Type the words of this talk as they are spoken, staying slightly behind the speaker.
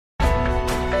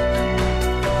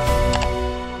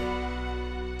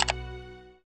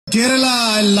Kerala,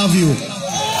 I love you.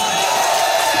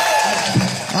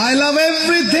 I love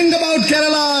everything about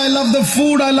Kerala. I love the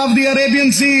food. I love the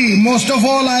Arabian Sea. Most of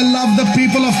all, I love the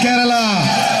people of Kerala.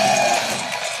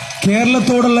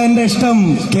 കേരളത്തോടുള്ള എന്റെ ഇഷ്ടം,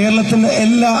 കേരളത്തിന്റെ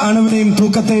എല്ലാ അണുവിനെയും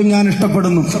തൂക്കത്തെയും ഞാൻ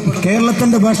ഇഷ്ടപ്പെടുന്നു.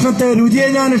 കേരളത്തിന്റെ ഭക്ഷണത്തെ, രുചിയെ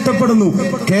ഞാൻ ഇഷ്ടപ്പെടുന്നു.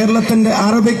 കേരളത്തിന്റെ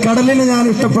അറബിക്കടലിനെ ഞാൻ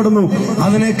ഇഷ്ടപ്പെടുന്നു.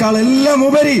 അതിനേക്കാൾ എല്ലാം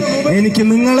ഉപരി എനിക്ക്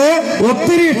നിങ്ങളെ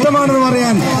ഒത്തിരി ഇഷ്ടമാണെന്ന്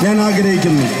പറയാൻ ഞാൻ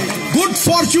ആഗ്രഹിക്കുന്നു. Good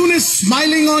fortune is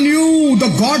smiling on you.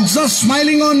 The gods are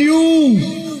smiling on you.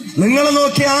 നിങ്ങളെ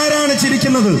നോക്കി ആരാണ്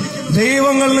ചിരിക്കുന്നത്?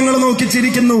 ദൈവങ്ങൾ നിങ്ങളെ നോക്കി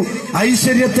ചിരിക്കുന്നു.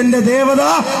 ഐശ്വര്യത്തിന്റെ ദേവത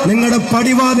നിങ്ങളുടെ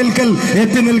പടിവാതിൽക്കൽ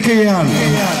എത്തി നിൽക്കുകയാണ്.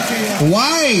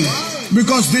 Why?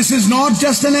 Because this is not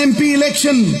just an MP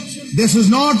election. This is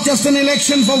not just an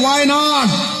election for Wayanad.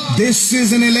 This is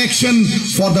an election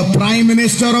for the Prime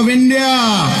Minister of India.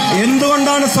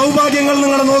 എന്തുകൊണ്ടാണ് സൗഭാഗ്യങ്ങൾ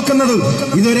നിങ്ങളെ നോക്കുന്നത്?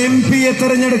 ഇതൊരു എംപിയെ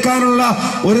തെരഞ്ഞെടുക്കാനുള്ള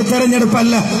ഒരു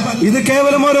തെരഞ്ഞെടുപ്പല്ല. ഇത്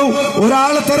കേവലം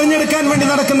ഒരാളെ തെരഞ്ഞെടുക്കാൻ വേണ്ടി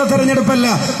നടക്കുന്ന തെരഞ്ഞെടുപ്പല്ല.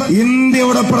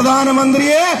 ഇന്ത്യയുടെ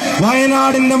പ്രധാനമന്ത്രിയെ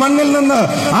വയനാടിന്റെ മണ്ണിൽ നിന്ന്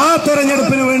ആ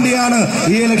തെരഞ്ഞെടുപ്പിന് വേണ്ടിയാണ്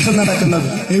ഈ ഇലക്ഷൻ നടക്കുന്നത്.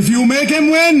 If you make him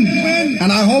win, and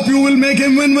I hope you will make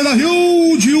him win with a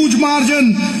huge margin,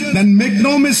 then make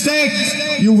no mistake,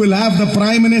 you will have the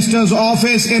Prime Minister's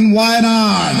office in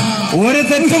Wayanad. ഒരു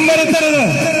തെറ്റും വരുത്തരുത്,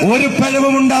 ഒരു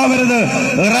പിഴവും ഉണ്ടാവരുത്.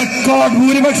 Record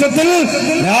ഭൂരിപക്ഷത്തിൽ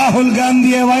രാഹുൽ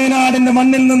ഗാന്ധിയെ വയനാടിന്റെ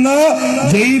മണ്ണിൽ നിന്ന്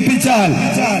ജയിപ്പിച്ചാൽ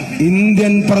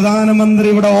ഇന്ത്യൻ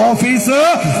പ്രധാനമന്ത്രിയുടെ office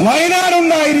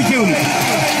വയനാടുണ്ടായിരിക്കും.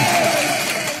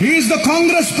 He is the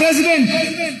Congress president.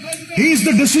 He is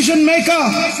the decision maker.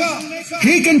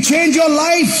 He can change your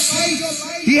lives.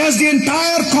 He has the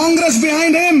entire Congress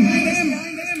behind him.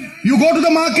 You go to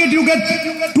the market, you get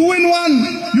 2 in 1,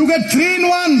 you get 3 in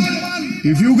 1.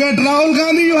 If you get Rahul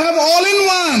Gandhi, you have all in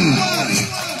 1.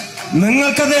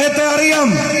 നിങ്ങൾക്ക് അദ്ദേഹത്തെ അറിയാം.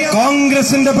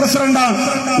 കോൺഗ്രസിന്റെ പ്രസിഡന്റാണ്.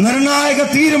 നിർണായക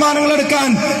തീരുമാനങ്ങൾ എടുക്കാൻ,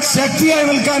 ശക്തിയായി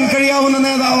നിൽക്കാൻ കഴിയാവുന്ന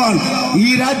നേതാവാണ്. ഈ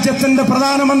രാജ്യത്തിന്റെ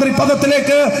പ്രധാനമന്ത്രി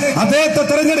പദത്തിലേക്ക് അദ്ദേഹത്തെ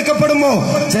തെരഞ്ഞെടുക്കപ്പെടുമ്പോ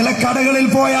ചില കടകളിൽ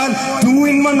പോയാൽ 2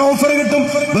 in 1 ഓഫർ കിട്ടും,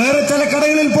 വേറെ ചില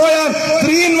കടകളിൽ പോയാൽ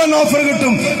 3 in 1 ഓഫർ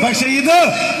കിട്ടും. പക്ഷെ ഇത്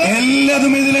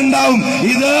എല്ലാതും ഇതിലുണ്ടാവും.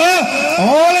 ഇത്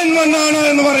ഓൾ ഇൻ 1 ആണ്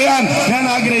എന്ന് പറയാൻ ഞാൻ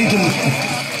ആഗ്രഹിക്കുന്നു.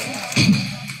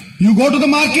 You go to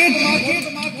the market,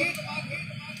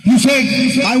 you say,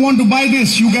 I want to buy this.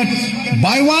 You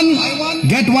buy one,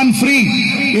 get one free.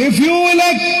 If you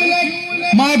elect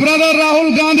my brother Rahul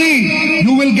Gandhi,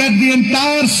 you will get the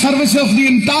entire service of the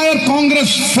entire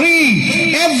Congress free.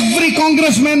 Every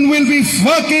congressman will be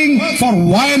working for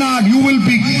Wayanad. You will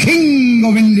be king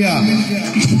of India.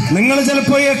 നിങ്ങൾ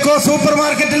ചിലപ്പോൾ echo super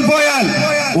മാർക്കറ്റിൽ പോയാൽ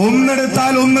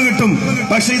ഒന്നെടുത്താൽ ഒന്ന് കിട്ടും.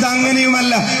 പക്ഷെ ഇത്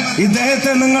അങ്ങനെയുമല്ല.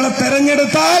 ഇദ്ദേഹത്തെ നിങ്ങൾ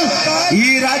തെരഞ്ഞെടുത്താൽ ഈ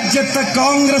രാജ്യത്തെ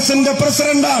കോൺഗ്രസിന്റെ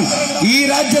പ്രസിഡന്റാണ്. ഈ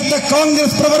രാജ്യത്തെ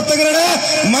കോൺഗ്രസ് പ്രവർത്തകരുടെ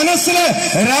മനസ്സിലെ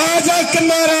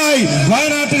രാജാക്കന്മാരായി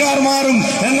വയനാട്ടുകാർ മാറും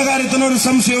എന്ന കാര്യത്തിന് ഒരു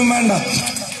സംശയവും വേണ്ട.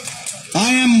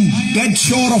 I am dead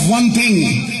sure of one thing,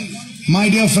 my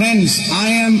dear friends. I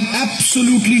am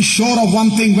absolutely sure of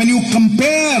one thing. When you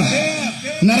compare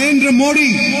Narendra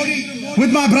Modi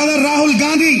with my brother Rahul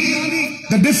Gandhi,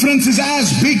 the difference is as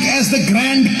big as the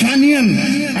Grand Canyon.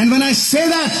 And when I say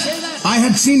that, I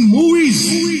had seen movies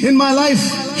in my life.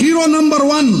 Hero number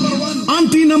 1,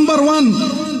 auntie number 1,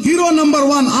 hero number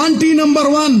 1, auntie number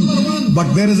 1. But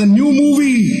there is a new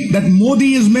movie that Modi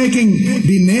is making.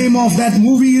 The name of that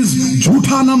movie is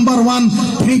Jhootha number 1,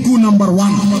 Pheku number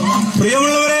 1.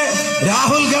 പ്രിയമുള്ളവരെ,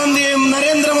 രാഹുൽ ഗാന്ധിയും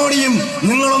നരേന്ദ്രമോദിയും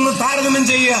നിങ്ങളൊന്ന് താരതമ്യം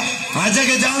ചെയ്യുക.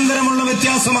 അജഗജാന്തരമുള്ള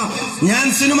വ്യത്യാസമാണ്. ഞാൻ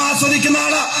cinema ആസ്വദിക്കുന്ന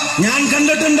ആളാ. ഞാൻ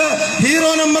കണ്ടിട്ടുണ്ട്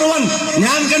ഹീറോ നമ്പർ 1,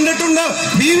 ഞാൻ കണ്ടിട്ടുണ്ട്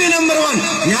BV നമ്പർ 1,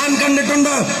 ഞാൻ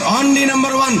കണ്ടിട്ടുണ്ട് ആണ്ടി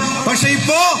നമ്പർ 1. പക്ഷെ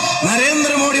ഇപ്പോ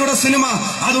നരേന്ദ്രമോദിയുടെ സിനിമ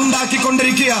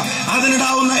അതുണ്ടാക്കിക്കൊണ്ടിരിക്കുക.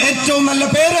 അതിനിടാവുന്ന ഏറ്റവും നല്ല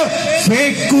പേര്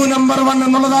ഫേക്കു നമ്പർ 1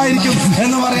 എന്നുള്ളതായിരിക്കും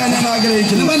എന്ന് പറയാൻ ഞാൻ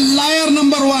ആഗ്രഹിക്കുന്നു. Liar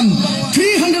number 1.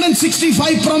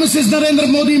 365 promises Narendra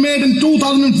Modi made in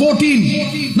 2014.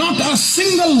 Not a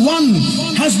single one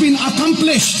has been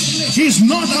accomplished. He is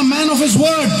not a man of his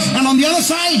word. And on the other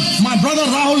side, my brother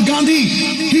Rahul Gandhi,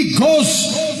 he goes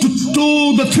to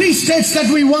the 3 states that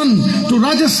we won, to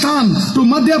Rajasthan, to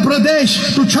Madhya Pradesh,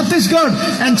 to Chhattisgarh,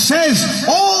 and says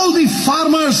all the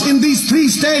farmers in these 3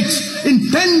 states, in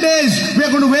 10 days we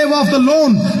are going to waive off the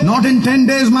loan. Not in 10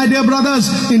 days, my dear brothers.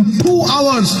 In 2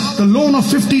 hours, the loan of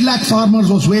 50 lakh farmers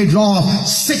was waived off.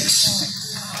 6.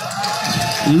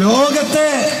 ലോകത്തെ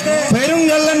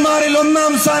പെരുങ്കള്ളന്മാരിൽ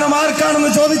ഒന്നാം സ്ഥാനം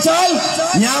ആർക്കാണെന്ന് ചോദിച്ചാൽ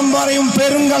ഞാൻ പറയും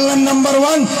പെരുങ്കള്ളൻ number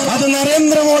 1 അത്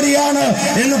നരേന്ദ്രമോദിയാണ്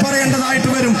എന്ന് പറയേണ്ടതായിട്ട്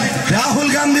വരും. രാഹുൽ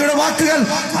ഗാന്ധിയുടെ വാക്കുകൾ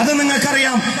അത്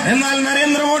നിങ്ങൾക്കറിയാം. എന്നാൽ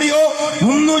നരേന്ദ്രമോദിയോ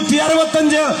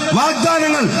 365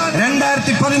 വാഗ്ദാനങ്ങൾ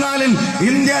 2014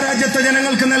 ഇന്ത്യ രാജ്യത്തെ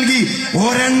ജനങ്ങൾക്ക് നൽകി.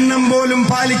 ഒരെണ്ണം പോലും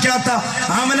പാലിക്കാത്ത,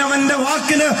 അവനവന്റെ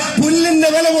വാക്കിന് പുല്ലിന്റെ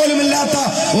വില പോലും ഇല്ലാത്ത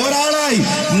ഒരാളായി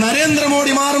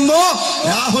നരേന്ദ്രമോദി മാറുമ്പോ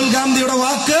രാഹുൽ ഗാന്ധിയുടെ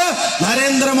വാക്ക്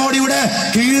നരേന്ദ്രമോദിയുടെ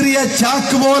കീറിയ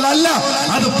ചാക്ക് പോലല്ല,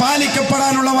 അത്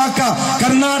പാലിക്കപ്പെടാനുള്ള വാക്ക.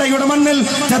 കർണാടകയുടെ മണ്ണിൽ,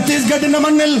 ഛത്തീസ്ഗഡിന്റെ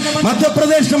മണ്ണിൽ,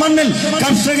 മധ്യപ്രദേശിന്റെ മണ്ണിൽ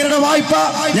കർഷകരുടെ വായ്പ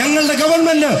ഞങ്ങളുടെ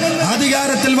ഗവൺമെന്റ്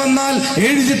അധികാരത്തിൽ വന്നാൽ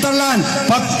എഴുതി തള്ളാൻ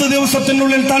 10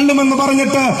 ദിവസത്തിനുള്ളിൽ തള്ളുമെന്ന്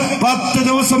പറഞ്ഞിട്ട് 10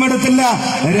 ദിവസം എടുത്തില്ല,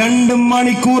 2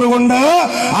 മണിക്കൂർ കൊണ്ട്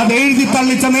അത് എഴുതി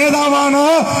തള്ളിച്ച നേതാവാണ്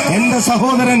എന്റെ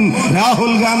സഹോദരൻ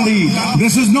Rahul Gandhi.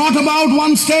 This is not about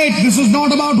one state. This is not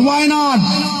about Wayanad,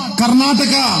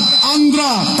 Karnataka,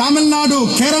 Andhra, Tamil Nadu,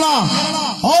 Kerala.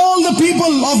 All the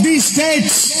people of these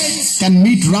states can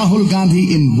meet Rahul Gandhi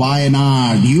in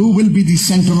Wayanad. You will be the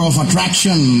center of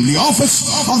attraction. The office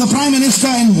of the Prime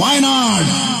Minister in Wayanad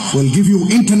will give you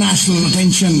international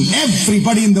attention.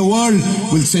 Everybody in the world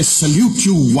will say, salute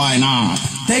you, Wayanad.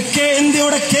 തെക്കേ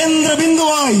ഇന്ത്യയുടെ കേന്ദ്ര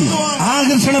ബിന്ദുവായി,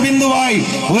 ആകർഷണ ബിന്ദുവായി,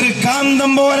 ഒരു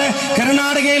കാന്തം പോലെ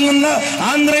കർണാടകയിൽ നിന്ന്,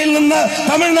 ആന്ധ്രയിൽ നിന്ന്,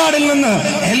 തമിഴ്നാടിൽ നിന്ന്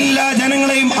എല്ലാ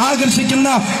ജനങ്ങളെയും ആകർഷിക്കുന്ന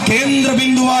കേന്ദ്ര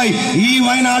ബിന്ദുവായി ഈ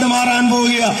വയനാട് മാറാൻ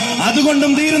പോവുക.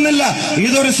 അതുകൊണ്ടും തീരുന്നില്ല.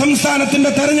 ഇതൊരു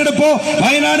സംസ്ഥാനത്തിന്റെ തെരഞ്ഞെടുപ്പോ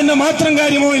വയനാടിന്റെ മാത്രം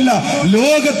കാര്യമോ ഇല്ല.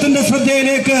 ലോകത്തിന്റെ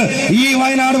ശ്രദ്ധയിലേക്ക് ഈ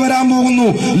വയനാട് വരാൻ പോകുന്നു.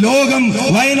 ലോകം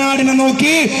വയനാടിനെ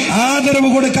നോക്കി ആദരവ്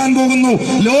കൊടുക്കാൻ പോകുന്നു.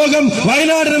 ലോകം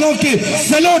വയനാടിനെ നോക്കി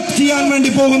സല്യൂട്ട് ചെയ്യാൻ വേണ്ടി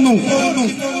പോകുന്നു.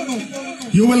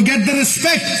 You will get the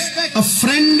respect. A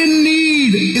friend in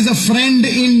need is a friend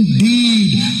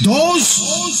indeed. Those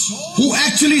who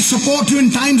actually support you in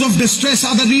times of distress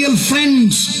are the real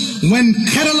friends. When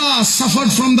Kerala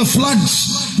suffered from the floods,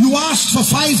 you asked for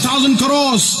 5,000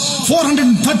 crores.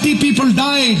 430 people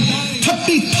died.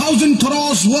 30,000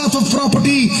 crores worth of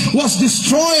property was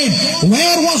destroyed.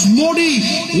 Where was Modi?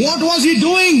 What was he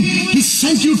doing? He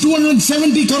sent you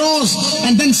 270 crores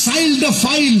and then signed a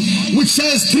file which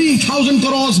says 3,000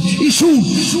 crores issued.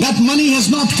 That money has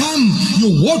not come. You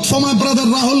vote for my brother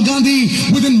Rahul Gandhi.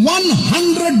 Within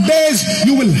 100 days,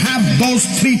 you will have those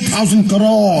 3,000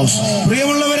 crores.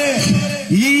 പ്രിയമുള്ളവരെ,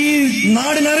 ഈ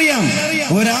നാടിനറിയാം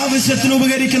ഒരാവശ്യത്തിന്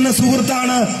ഉപകരിക്കുന്ന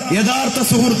സുഹൃത്താണ് യഥാർത്ഥ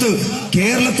സുഹൃത്ത്.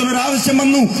 കേരളത്തിനൊരാവശ്യം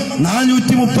വന്നു,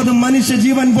 430 മനുഷ്യ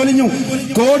ജീവൻ പൊലിഞ്ഞു,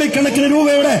 കോടിക്കണക്കിന്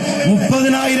രൂപയുടെ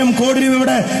 30,000 കോടി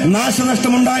രൂപയുടെ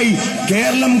നാശനഷ്ടമുണ്ടായി.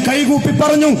 കേരളം കൈകൂപ്പി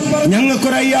പറഞ്ഞു,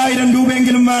 ഞങ്ങൾക്കൊരു 5,000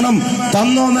 രൂപയെങ്കിലും വേണം.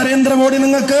 തന്നോ നരേന്ദ്രമോദി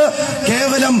നിങ്ങൾക്ക്?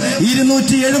 കേവലം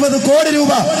 270 കോടി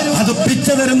രൂപ അത് പിച്ച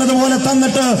തരുന്നത് പോലെ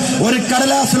തന്നിട്ട് ഒരു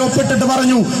കടലാസിൽ ഒപ്പിട്ടിട്ട്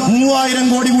പറഞ്ഞു 3,000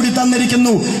 കോടി കൂടി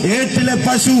തന്നിരിക്കുന്നു. ഏട്ടിലെ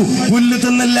പശു പുല്ല്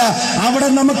തിന്നില്ല, അവിടെ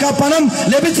നമുക്ക് ആ പണം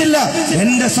ലഭിച്ചില്ല.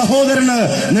 എന്റെ സഹോദരന്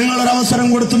നിങ്ങളൊരു അവസരം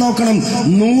കൊടുത്തു നോക്കണം.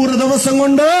 100 ദിവസം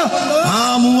കൊണ്ട് ആ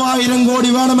 3,000 കോടി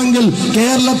വേണമെങ്കിൽ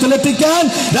കേരളത്തിലെത്തിക്കാൻ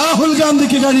രാഹുൽ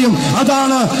ഗാന്ധിക്ക് കഴിയും.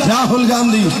 അതാണ് Rahul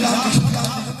Gandhi.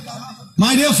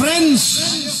 My dear friends,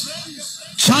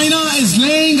 China is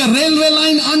laying a railway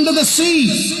line under the sea.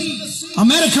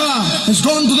 America has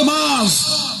gone to the Mars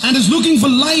and is looking for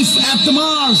life at the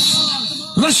Mars.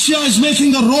 Russia is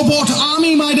making a robot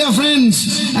army, my dear friends.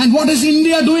 And what is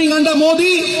India doing under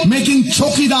Modi? Making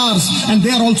chokidars, and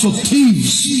they are also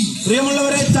thieves.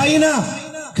 പ്രിയമുള്ളവരെ, China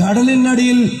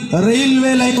കടലിനടിയിൽ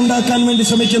railway line ഉണ്ടാക്കാൻ വേണ്ടി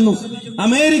ശ്രമിക്കുന്നു.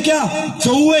 America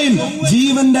ചൊവ്വയിൽ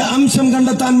ജീവന്റെ അംശം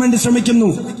കണ്ടെത്താൻ വേണ്ടി ശ്രമിക്കുന്നു.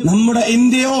 നമ്മുടെ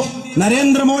ഇന്ത്യയോ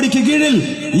നരേന്ദ്രമോദിക്ക് കീഴിൽ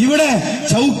ഇവിടെ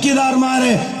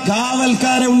ചൗക്കിദാർമാരെ,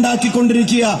 കാവൽക്കാരെ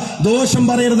ഉണ്ടാക്കിക്കൊണ്ടിരിക്കുക. ദോഷം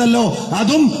പറയരുതല്ലോ,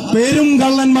 അതും പെരും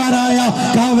കള്ളന്മാരായ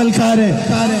കാവൽക്കാരെ.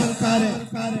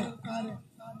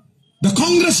 The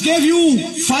Congress gave you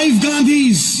 5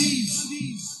 Gandhis.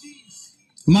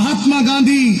 Mahatma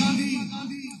Gandhi,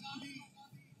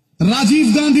 Rajiv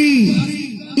Gandhi,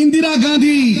 Indira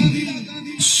Gandhi,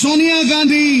 Sonia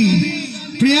Gandhi,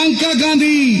 Priyanka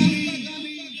Gandhi,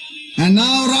 and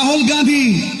now Rahul Gandhi.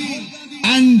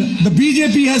 And the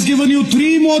BJP has given you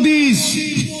 3 Modis: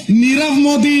 Nirav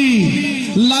Modi,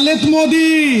 Lalit Modi,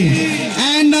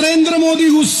 and Narendra Modi,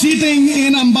 who's sitting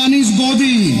in Ambani's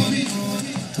Godi.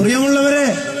 പ്രിയമുള്ളവരെ,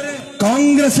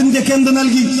 കോൺഗ്രസ് ഇന്ത്യക്ക് എന്ത്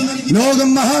നൽകി? ലോകം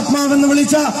മഹാത്മാവെന്ന്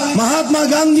വിളിച്ച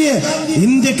മഹാത്മാഗാന്ധിയെ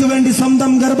ഇന്ത്യക്ക് വേണ്ടി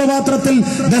സ്വന്തം ഗർഭപാത്രത്തിൽ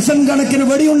ഡസൻ കണക്കിന്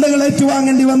വെടിയുണ്ടകൾ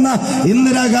ഏറ്റുവാങ്ങേണ്ടി വന്ന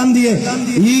ഇന്ദിരാഗാന്ധിയെ,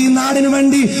 ഈ നാടിനു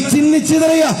വേണ്ടി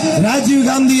ചിന്നിച്ചിതറിയ രാജീവ്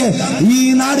ഗാന്ധിയെ, ഈ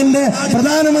നാടിന്റെ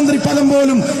പ്രധാനമന്ത്രി പദം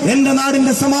പോലും എന്റെ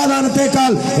നാടിന്റെ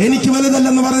സമാധാനത്തെക്കാൾ എനിക്ക്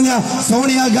വലുതല്ലെന്ന് പറഞ്ഞ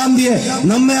സോണിയാഗാന്ധിയെ,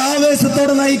 നമ്മെ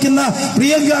ആവേശത്തോടെ നയിക്കുന്ന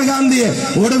പ്രിയങ്ക ഗാന്ധിയെ,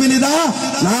 ഒടുവിലിതാ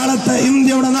നാളത്തെ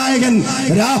ഇന്ത്യയുടെ നായകൻ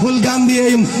രാഹുൽ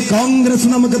ഗാന്ധിയെയും കോൺഗ്രസ്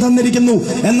നമുക്ക് തന്നിരിക്കുന്നു.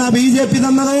 എന്നാ ബി ജെ പി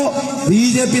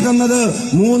തന്നത്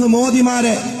 3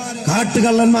 മോദിമാരെ.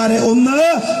 കാട്ടുകള്ളന്മാരെ. ഒന്ന്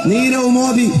നീരവ്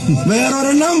മോദി,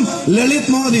 വേറൊരെണ്ണം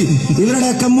ലളിത് മോദി,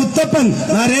 ഇവരുടെയൊക്കെ മുത്തപ്പൻ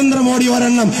നരേന്ദ്രമോദി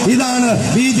ഒരെണ്ണം. ഇതാണ്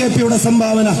ബിജെപിയുടെ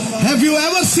സംഭാവന. Have you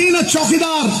ever seen a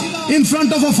chowkidar in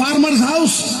front of a farmer's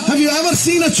house? Have you ever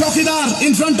seen a chowkidar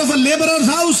in front of a laborer's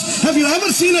house? Have you ever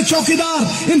seen a chowkidar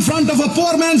in front of a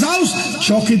poor man's house?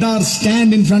 Chowkidars stand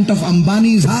in front of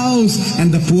Ambani's house and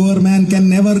the poor man can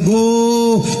never go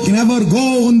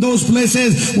in those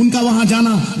places. Unka wahan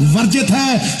jana varjit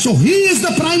hai. So he is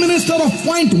the prime minister of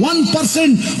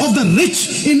 0.1% of the rich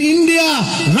in India.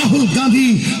 Rahul Gandhi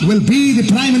will be the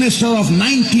prime minister of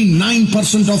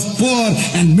 99% of poor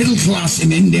and middle class in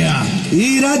India. ഈ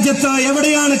രാജ്യത്ത്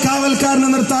എവിടെയാണ് കാവൽക്കാരനെ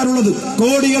നിർത്താറുള്ളത്?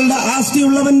 കോടികളുടെ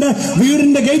ആസ്തിയുള്ളവന്റെ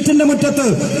വീടിന്റെ ഗേറ്റിന്റെ മുറ്റത്ത്.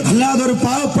 അല്ലാതെ ഒരു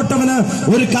പാവപ്പെട്ടവന്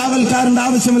ഒരു കാവൽക്കാരന്റെ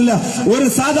ആവശ്യമില്ല. ഒരു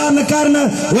സാധാരണക്കാരന്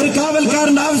ഒരു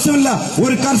കാവൽക്കാരന്റെ ആവശ്യമില്ല.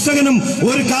 ഒരു കർഷകനും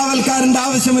ഒരു കാവൽക്കാരന്റെ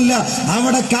ആവശ്യമില്ല.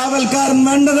 അവിടെ കാവൽക്കാരൻ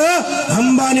വേണ്ടത്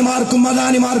അംബാനിമാർക്കും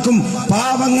അദാനിമാർക്കും,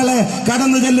 പാവങ്ങളെ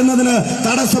കടന്നു ചെല്ലുന്നതിന്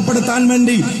തടസ്സപ്പെടുത്താൻ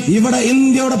വേണ്ടി. ഇവിടെ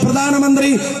ഇന്ത്യയുടെ പ്രധാനമന്ത്രി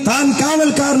താൻ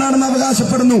കാവൽക്കാരനാണെന്ന്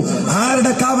അവകാശപ്പെടുന്നു.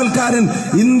 ആരുടെ കാവൽക്കാരൻ?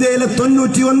 ഇന്ത്യയിലെ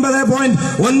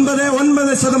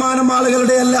 99.99%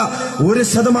 ആളുകളുടെ അല്ല,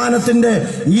 1%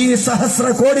 ഈ സഹസ്ര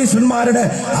കോടീശ്വരന്മാരുടെ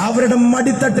അവരുടെ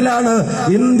മടിത്തട്ടിലാണ്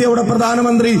ഇന്ത്യയുടെ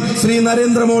പ്രധാനമന്ത്രി Shri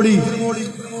Narendra Modi.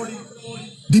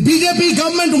 The BJP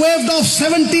government waived off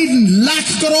 17 lakh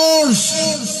crores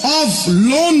of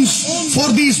loans for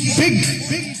these big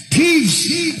thieves,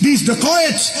 these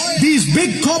dacoits, these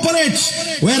big corporates,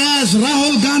 whereas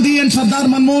Rahul Gandhi and Sardar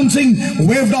Manmohan Singh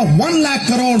waived off 1 lakh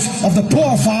crores of the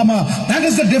poor farmer. That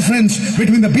is the difference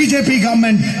between the BJP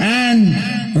government and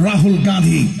Rahul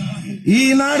Gandhi. ഈ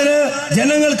നാടിന്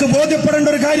ജനങ്ങൾക്ക് ബോധ്യപ്പെടേണ്ട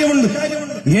ഒരു കാര്യമുണ്ട്.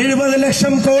 70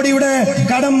 ലക്ഷം കോടിയുടെ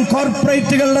കടം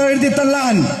കോർപ്പറേറ്റുകളുടെ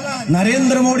എഴുതിത്തള്ളാൻ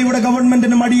നരേന്ദ്രമോദിയുടെ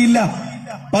ഗവൺമെന്റിന് മടിയില്ല.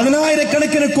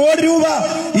 10,000 കോടി രൂപ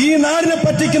ഈ നാടിനെ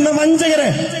പറ്റിക്കുന്ന വഞ്ചകരെ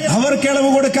അവർക്ക് ഇളവ്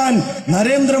കൊടുക്കാൻ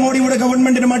നരേന്ദ്രമോദിയുടെ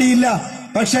ഗവൺമെന്റിന് മടിയില്ല.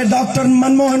 പക്ഷേ ഡോക്ടർ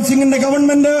മൻമോഹൻ സിംഗിന്റെ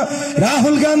ഗവൺമെന്റ്,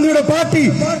 രാഹുൽ ഗാന്ധിയുടെ പാർട്ടി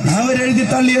അവരെഴുതി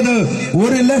തള്ളിയത്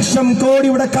 1 ലക്ഷം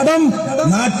കോടിയുടെ കടം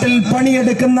നാട്ടിൽ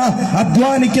പണിയെടുക്കുന്ന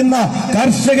അധ്വാനിക്കുന്ന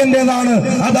കർഷകന്റേതാണ്.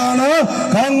 അതാണ്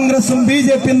കോൺഗ്രസും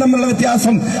BJPയും തമ്മിലുള്ള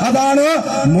വ്യത്യാസം. അതാണ്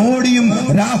മോഡിയും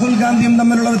രാഹുൽ ഗാന്ധിയും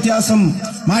തമ്മിലുള്ള വ്യത്യാസം.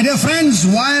 My dear friends,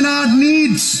 Wayanad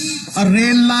needs a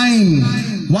rail line.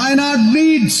 Wayanad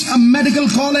needs a medical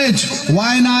college.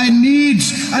 Wayanad needs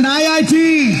an IIT.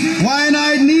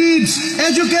 Wayanad needs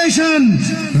education,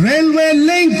 railway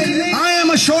link. I am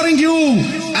assuring you,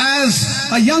 as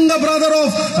a younger brother of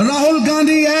Rahul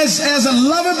Gandhi, as a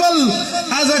lovable,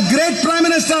 as a great prime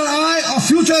minister, a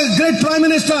future great prime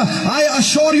minister, I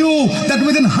assure you that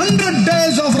within 100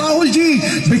 days of Rahul ji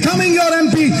becoming your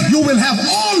MP, you will have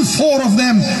all 4 of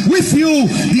them with you.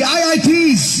 The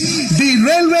IITs, the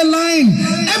railway line,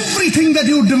 everything that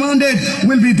you demanded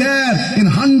will be there in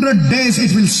 100 days.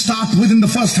 It will start within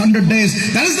the first 100 days.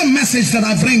 That is the message that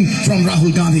I bring from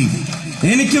Rahul Gandhi.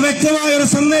 എനിക്ക് വ്യക്തമായ ഒരു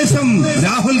സന്ദേശം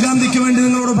രാഹുൽ ഗാന്ധിക്ക് വേണ്ടി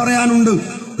നിങ്ങളോട് പറയാനുണ്ട്.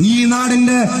 ഈ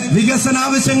നാടിന്റെ വികസന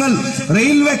ആവശ്യങ്ങൾ,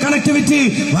 റെയിൽവേ കണക്ടിവിറ്റി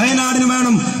വയനാടിന്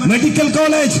വേണം, മെഡിക്കൽ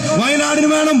കോളേജ് വയനാടിന്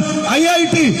വേണം,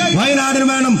 IIT വയനാടിന്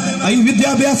വേണം,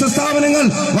 വിദ്യാഭ്യാസ സ്ഥാപനങ്ങൾ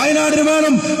വയനാടിന്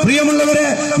വേണം. പ്രിയമുള്ളവരെ,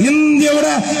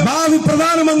 ഇന്ത്യയുടെ ഭാവി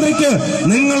പ്രധാനമന്ത്രിക്ക്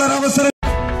നിങ്ങളൊരവസരം.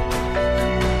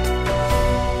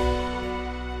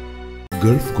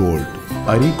 Gulf gold,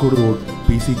 Areekode road,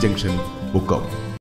 PC junction, Mukkam.